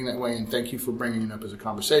you're thinking that way, and thank you for bringing it up as a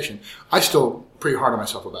conversation." I still pretty hard on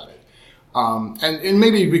myself about it. And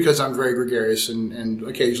maybe because I'm very gregarious and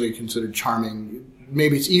occasionally considered charming,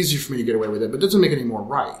 maybe it's easy for me to get away with it, but it doesn't make it any more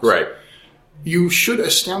right. Right. You should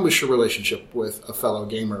establish a relationship with a fellow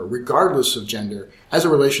gamer, regardless of gender, as a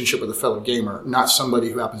relationship with a fellow gamer, not somebody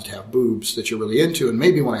who happens to have boobs that you're really into and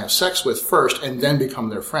maybe want to have sex with first and then become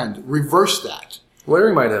their friend. Reverse that.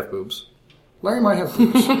 Larry might have boobs. Larry might have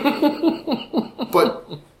boobs. But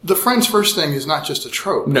the friends first thing is not just a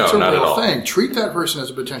trope. No, it's a not real at all. thing. Treat that person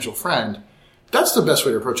as a potential friend. That's the best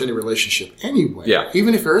way to approach any relationship anyway. Yeah.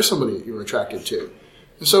 Even if there is somebody that you're attracted to.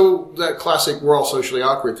 And so that classic we're all socially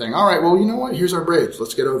awkward thing. All right, well, you know what? Here's our bridge.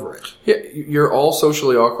 Let's get over it. Yeah, you're all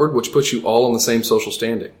socially awkward, which puts you all on the same social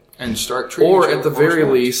standing. And start treating or each other at the with more very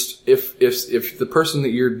respect. least, if the person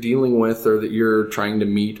that you're dealing with or that you're trying to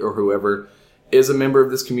meet or whoever is a member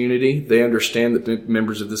of this community, they understand that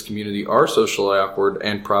members of this community are socially awkward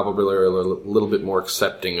and probably are a little bit more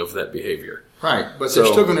accepting of that behavior. Right, but they're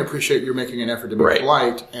still going to appreciate you're making an effort to be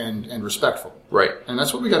polite and respectful. Right. And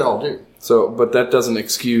that's what we got to all do. So, but that doesn't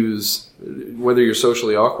excuse, whether you're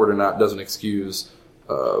socially awkward or not, doesn't excuse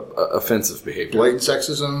offensive behavior. Blatant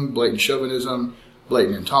sexism, blatant chauvinism,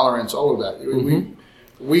 blatant intolerance, all of that.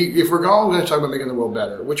 If we're all going to talk about making the world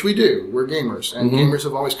better, which we do, we're gamers, and gamers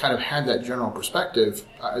have always kind of had that general perspective,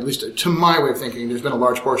 at least to my way of thinking. There's been a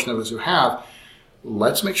large portion of us who have.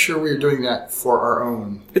 Let's make sure we're doing that for our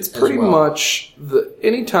own. It's pretty much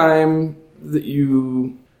anytime that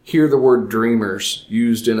you hear the word dreamers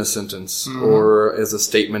used in a sentence or as a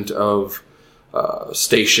statement of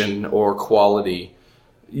station or quality,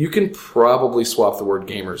 you can probably swap the word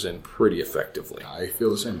gamers in pretty effectively. I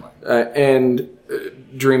feel the same way. And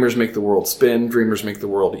dreamers make the world spin. Dreamers make the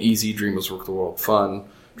world easy. Dreamers make the world fun.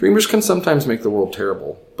 Dreamers can sometimes make the world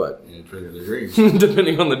terrible, but depending on the dreams.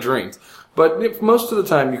 depending on the dreams. But most of the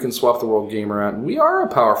time, you can swap the world gamer out. And we are a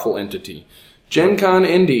powerful entity. Gen Con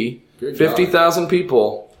Indy, 50,000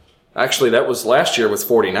 people. Actually, that was last year was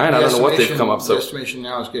 49. I don't know what they've come up. The estimation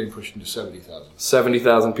now is getting pushed into 70,000.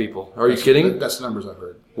 70,000 people. Are you kidding? That's the numbers I've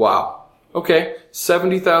heard. Wow. Okay.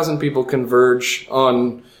 70,000 people converge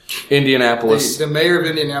on Indianapolis. The mayor of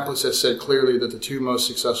Indianapolis has said clearly that the two most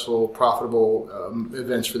successful, profitable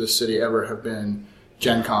events for this city ever have been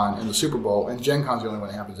Gen Con and the Super Bowl, and Gen Con's the only one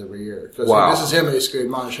that happens every year. Wow. This is him basically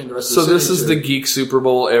admonishing the rest of the city. So this is the Geek Super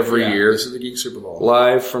Bowl every year. This is the Geek Super Bowl.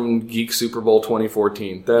 Live from Geek Super Bowl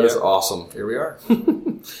 2014. That is awesome. Here we are.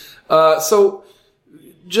 So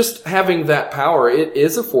just having that power, it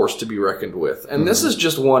is a force to be reckoned with. And this is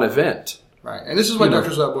just one event. Right. And this is why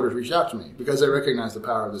Doctors Without Borders reached out to me, because they recognize the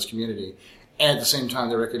power of this community. And at the same time,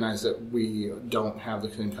 they recognize that we don't have the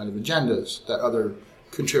same kind of agendas that other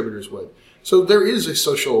contributors would. So there is a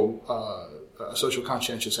social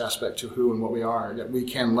conscientious aspect to who and what we are that we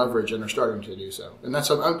can leverage and are starting to do so. And that's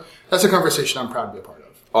a conversation I'm proud to be a part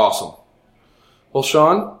of. Awesome. Well,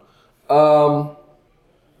 Sean,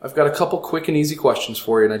 I've got a couple quick and easy questions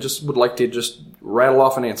for you, and I just would like to just rattle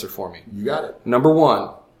off an answer for me. You got it. Number one,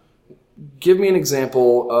 give me an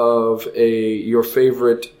example of your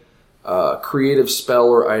favorite creative spell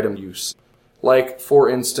or item use. Like, for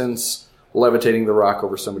instance, levitating the rock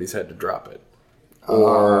over somebody's head to drop it.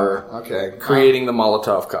 Or creating the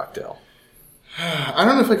Molotov cocktail. I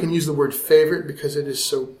don't know if I can use the word favorite because it is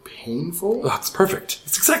so painful. Oh, that's perfect.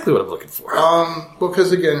 That's exactly what I'm looking for.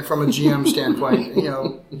 Because again, from a GM standpoint,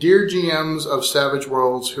 dear GMs of Savage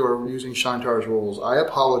Worlds who are using Shantar's rules, I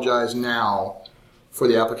apologize now for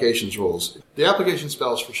the applications rules. The application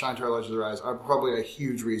spells for Shantar Legends of the Rise are probably a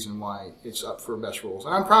huge reason why it's up for best rules,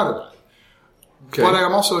 and I'm proud of that. Okay. But I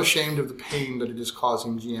am also ashamed of the pain that it is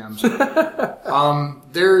causing GMs.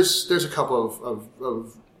 There's a couple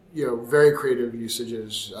of very creative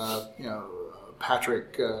usages.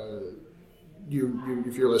 Patrick, you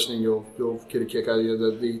if you're listening, you'll get a kick out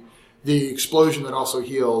of the explosion that also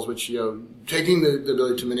heals, which taking the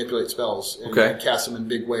ability to manipulate spells and cast them in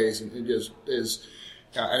big ways, and it is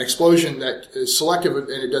an explosion that is selective and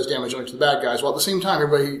it does damage only to the bad guys, while at the same time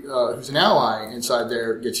everybody who's an ally inside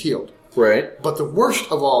there gets healed. Right. But the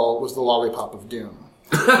worst of all was the Lollipop of Doom.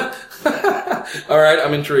 All right,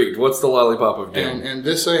 I'm intrigued. What's the Lollipop of Doom? And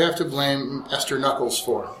this I have to blame Esther Knuckles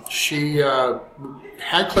for. She had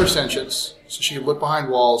clairsentience, so she could look behind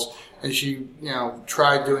walls, and she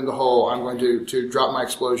tried doing the whole, I'm going to drop my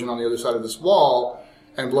explosion on the other side of this wall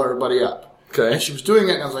and blow everybody up. Okay. And she was doing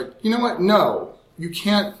it, and I was like, you know what? No. You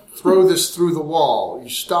can't throw this through the wall. You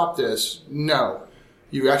stop this. No.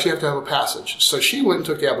 You actually have to have a passage. So she went and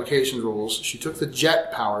took the application rules. She took the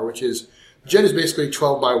jet power, which is, jet is basically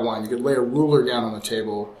 12 by 1. You could lay a ruler down on the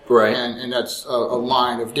table. Right. And that's a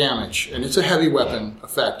line of damage. And it's a heavy weapon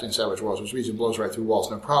effect in Savage Worlds, which means it blows right through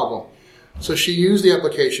walls, no problem. So she used the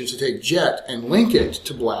application to take jet and link it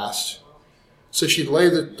to blast. So she'd lay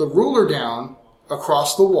the ruler down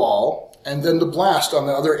across the wall, and then the blast on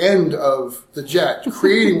the other end of the jet,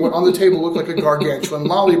 creating what on the table looked like a gargantuan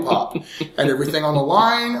lollipop. And everything on the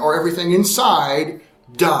line or everything inside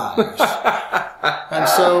dies. And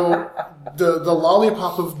so the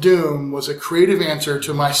Lollipop of Doom was a creative answer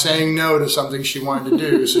to my saying no to something she wanted to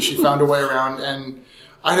do. So she found a way around, and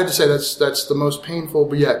I had to say that's the most painful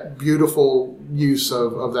but yet beautiful use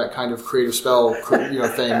of that kind of creative spell thing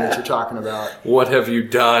that you're talking about. What have you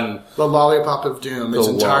done? The Lollipop of Doom. It's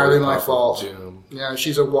entirely my fault. Doom. Yeah,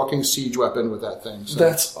 she's a walking siege weapon with that thing. So.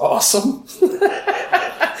 That's awesome.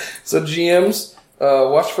 So GMs,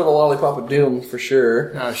 watch for the Lollipop of Doom for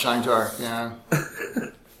sure. Shantar, yeah.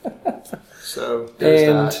 So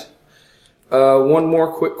there's that. One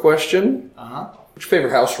more quick question. What's your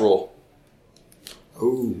favorite house rule?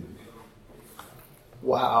 Ooh.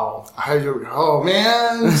 Wow. Oh,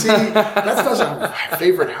 man. See, that's not my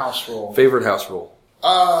favorite house rule. Favorite house rule.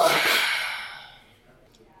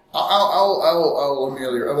 I'll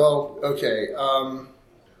ameliorate. Well, okay.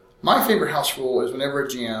 My favorite house rule is whenever a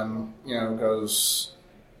GM, goes,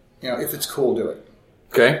 if it's cool, do it.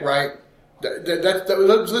 Okay. Right? That's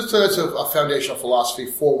a foundational philosophy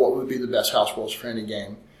for what would be the best house rules for any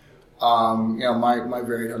game. My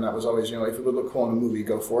variant on that was always, if it would look cool in a movie,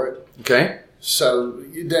 go for it. Okay. So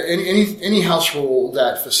any house rule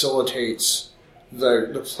that facilitates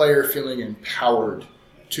the player feeling empowered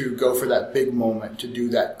to go for that big moment, to do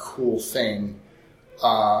that cool thing.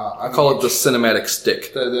 I call it the cinematic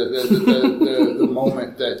stick. The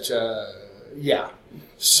moment that, yeah.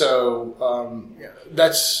 So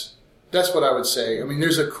that's what I would say. I mean,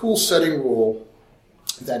 there's a cool setting rule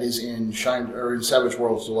that is in Savage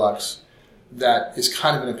Worlds Deluxe that is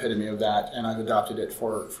kind of an epitome of that, and I've adopted it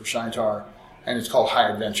for Shantar, and it's called High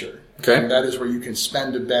Adventure. Okay. And that is where you can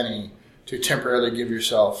spend a Benny to temporarily give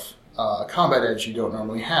yourself a combat edge you don't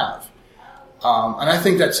normally have. And I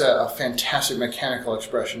think that's a fantastic mechanical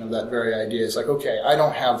expression of that very idea. It's like, okay, I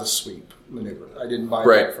don't have the sweep maneuver. I didn't buy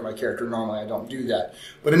that for my character. Normally, I don't do that.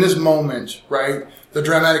 But in this moment, right, the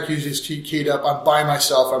dramatic music is keyed up. I'm by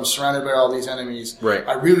myself. I'm surrounded by all these enemies. Right.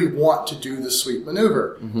 I really want to do the sweep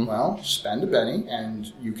maneuver. Mm-hmm. Well, spend a penny,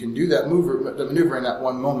 and you can do the maneuver in that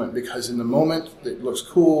one moment, because in the moment, it looks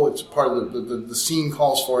cool. It's part of the scene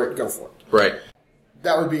calls for it. Go for it. Right.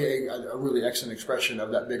 That would be a really excellent expression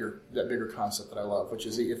of that bigger concept that I love, which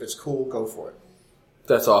is if it's cool, go for it.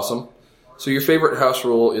 That's awesome. So your favorite house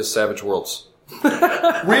rule is Savage Worlds.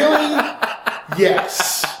 Really?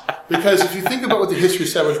 Yes. Because if you think about what the history of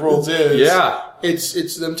Savage Worlds is,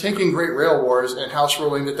 it's them taking Great Rail Wars and house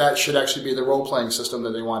ruling that should actually be the role-playing system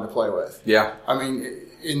that they wanted to play with. Yeah. I mean,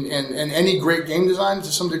 in any great game design,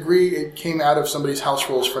 to some degree, it came out of somebody's house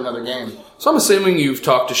rules for another game. So I'm assuming you've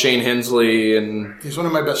talked to Shane Hensley, and he's one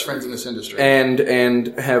of my best friends in this industry, and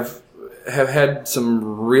have had some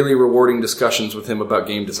really rewarding discussions with him about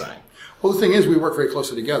game design. Well, the thing is, we work very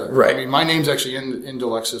closely together. Right. I mean, my name's actually in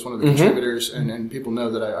Deluxe as one of the contributors, and people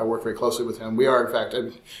know that I work very closely with him. We are, in fact,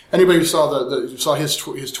 anybody who saw his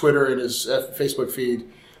Twitter and his Facebook feed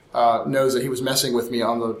knows that he was messing with me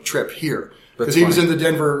on the trip here. Because he was in the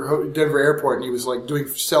Denver airport, and he was like doing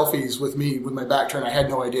selfies with me with my back turned. I had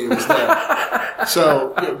no idea he was there.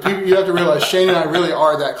 So you have to realize Shane and I really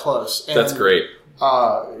are that close. And, that's great.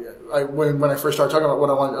 When I first started talking about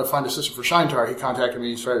what I wanted to find a system for Shinetar, he contacted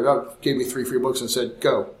me, gave me 3 free books, and said,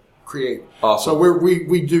 "Go, create." Awesome. So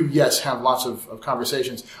we do have lots of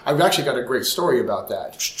conversations. I've actually got a great story about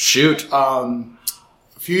that. Shoot.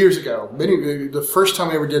 A few years ago, the first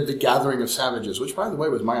time I ever did the Gathering of Savages, which, by the way,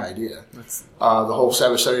 was my idea. The whole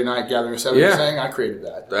Savage Saturday Night Gathering of Savages thing, I created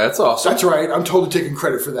that. That's awesome. That's right. I'm totally taking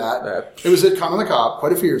credit for that. It was at Con on the Cob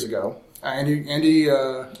quite a few years ago. Andy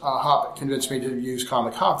Hopp convinced me to use Con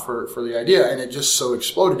on the Cob for the idea, and it just so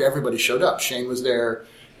exploded. Everybody showed up. Shane was there.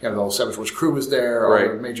 The whole Savage Wars crew was there. Right.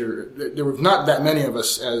 All the major. There were not that many of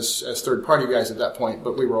us as third-party guys at that point,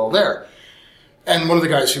 but we were all there. And one of the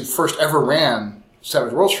guys who first ever ran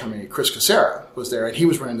Savage Worlds for me, Chris Casera, was there, and he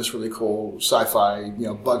was running this really cool sci-fi,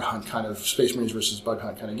 bug hunt kind of Space Marines versus bug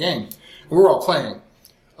hunt kind of game. And we were all playing.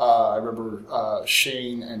 I remember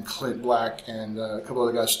Shane and Clint Black and a couple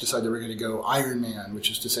other guys decided they were going to go Iron Man,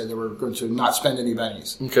 which is to say they were going to not spend any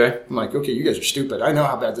bennies. Okay. I'm like, okay, you guys are stupid. I know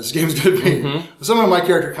how bad this game's going to be. Mm-hmm. Somehow my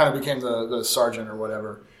character kind of became the sergeant or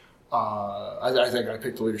whatever. I think I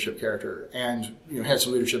picked the leadership character and had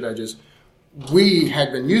some leadership edges. We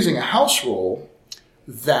had been using a house rule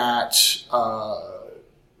that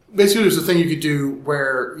basically there's a thing you could do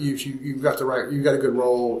where you got a good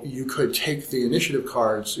roll, you could take the initiative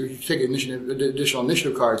cards, or you could take additional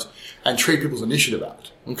initiative cards and trade people's initiative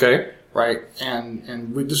out. Okay. Right,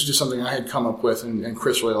 and this is just something I had come up with, and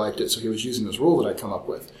Chris really liked it, so he was using this rule that I'd come up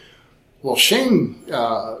with. Well, Shane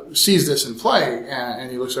sees this in play,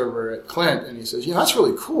 and he looks over at Clint, and he says, that's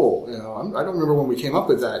really cool. I don't remember when we came up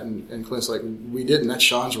with that. And Clint's like, we didn't. That's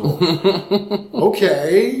Sean's rule.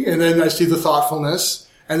 Okay. And then I see the thoughtfulness.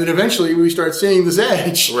 And then eventually we start seeing this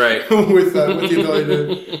edge. Right. with the ability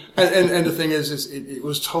to... And the thing is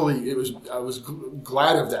I was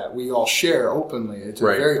glad of that. We all share openly. It's a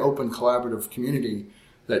very open, collaborative community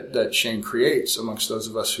that Shane creates amongst those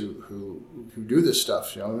of us who do this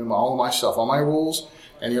stuff. All of my stuff, all my rules,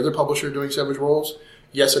 any other publisher doing Savage Worlds.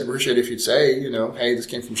 Yes, I'd appreciate it if you'd say, hey, this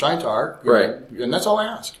came from Shinetar. Right. And that's all I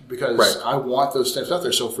ask, because I want those steps out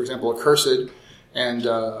there. So, for example, Accursed and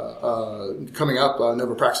coming up,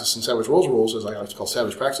 Nova Praxis and Savage Worlds rules, as I like to call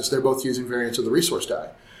Savage Praxis, they're both using variants of the resource die,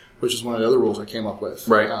 which is one of the other rules I came up with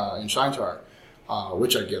in Shinetar.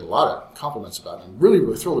 Which I get a lot of compliments about. I'm really,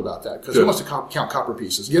 really thrilled about that, because who wants to count copper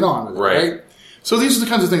pieces? Get on with it, right? So these are the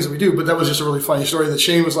kinds of things that we do, but that was just a really funny story that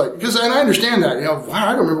Shane was like, and I understand that, wow,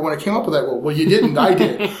 I don't remember when I came up with that. Well, you didn't, I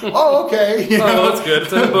did. Oh, okay. That's good.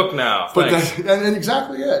 It's in the book now. But and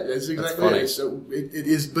exactly it. It's exactly it. So it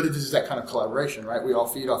is that kind of collaboration, right? We all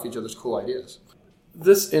feed off each other's cool ideas.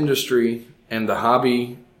 This industry and the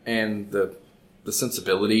hobby and the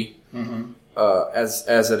sensibility,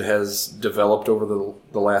 as it has developed over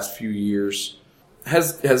the last few years,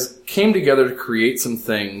 has came together to create some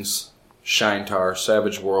things. Shinetar,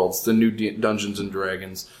 Savage Worlds, the new Dungeons and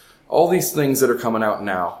Dragons, all these things that are coming out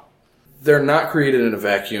now. They're not created in a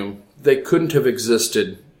vacuum. They couldn't have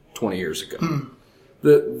existed 20 years ago.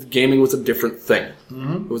 The gaming was a different thing.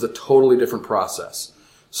 It was a totally different process.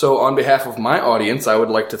 So on behalf of my audience, I would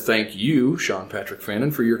like to thank you, Sean Patrick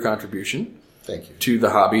Fannon, for your contribution. Thank you. To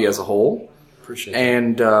the hobby as a whole. Appreciate it.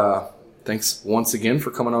 And thanks once again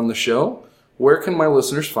for coming on the show. Where can my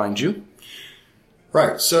listeners find you?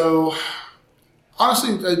 Right. So,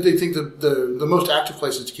 honestly, I think the most active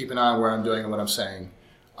places to keep an eye on where I'm doing and what I'm saying.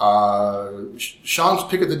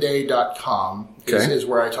 Sean'sPickOfTheDay.com is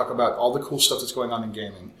where I talk about all the cool stuff that's going on in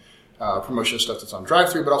gaming. Promotion of stuff that's on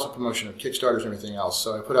Drive-Thru, but also promotion of Kickstarters and everything else.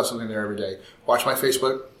 So I put out something there every day. Watch my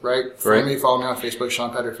Facebook, right? Follow me on Facebook,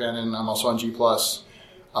 Sean Patrick Fannon. I'm also on G+.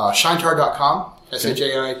 Shinetar.com,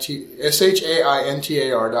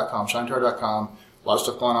 SHAINTAR.com, Shinetar.com. A lot of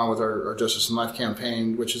stuff going on with our Justice in Life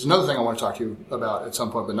campaign, which is another thing I want to talk to you about at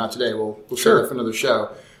some point, but not today. We'll save that for another show.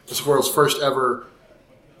 It's the world's first ever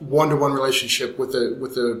one-to-one relationship with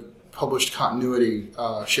the published continuity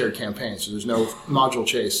shared campaign. So there's no module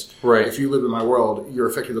chase. Right. If you live in my world, you're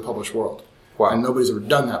effectively the published world. Wow. And nobody's ever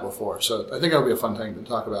done that before. So I think that'll be a fun thing to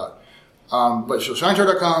talk about. But so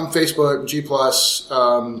Shinetar.com, Facebook, G+,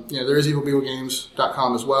 there is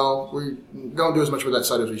evilbeaglegames.com as well. We don't do as much with that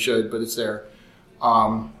site as we should, but it's there.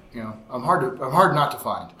 I'm hard not to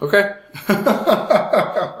find. Okay.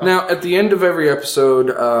 Now, at the end of every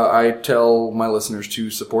episode, I tell my listeners to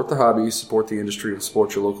support the hobby, support the industry, and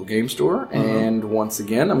support your local game store. Mm-hmm. And once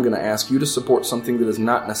again, I'm going to ask you to support something that is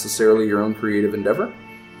not necessarily your own creative endeavor.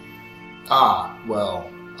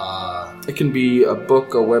 It can be a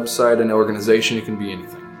book, a website, an organization. It can be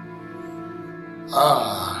anything.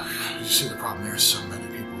 You see the problem, there's so many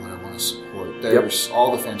people that I want to support. There's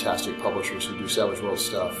all the fantastic publishers who do Savage Worlds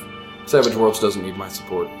stuff. Savage Worlds doesn't need my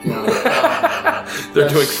support. They're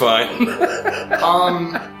doing fine.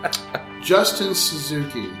 Justin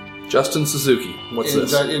Suzuki. What's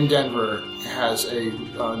this? In Denver has a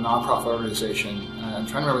nonprofit organization. I'm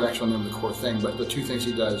trying to remember the actual name of the core thing, but the two things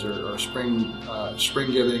he does are spring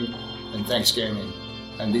giving and Thanksgiving.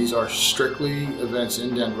 And these are strictly events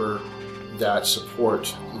in Denver that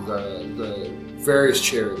support the various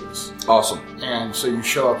charities. Awesome. And so you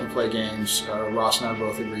show up, you play games. Ross and I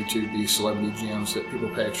both agreed to be celebrity GMs that people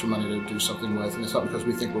pay extra money to do something with. And it's not because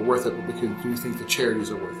we think we're worth it, but because we think the charities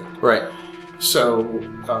are worth it. Right. So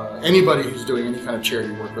anybody who's doing any kind of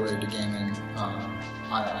charity work related to gaming,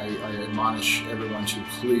 I admonish everyone to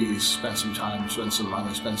please spend some time, spend some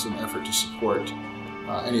money, spend some effort to support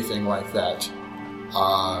anything like that.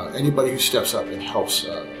 Anybody who steps up and helps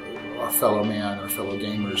our fellow man, our fellow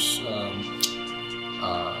gamers.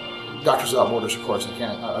 Doctors Without Borders, of course.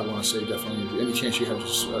 I want to say definitely any chance you have to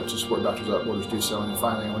support Doctors Without Borders, do so. And then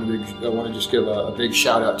finally, I want to just give a big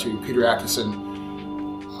shout out to Peter Atkinson.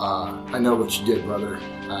 I know what you did, brother,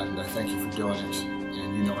 and I thank you for doing it.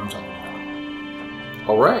 And you know what I'm talking about.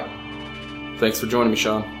 All right. Thanks for joining me,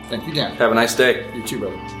 Sean. Thank you, Dan. Have a nice day. You too,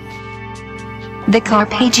 brother. The Carpe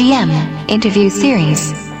GM interview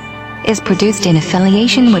series is produced in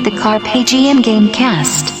affiliation with the Carpe GM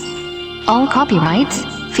Gamecast. All copyrights,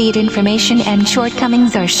 feed information, and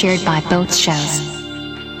shortcomings are shared by both shows.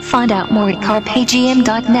 Find out more at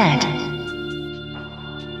carpegm.net.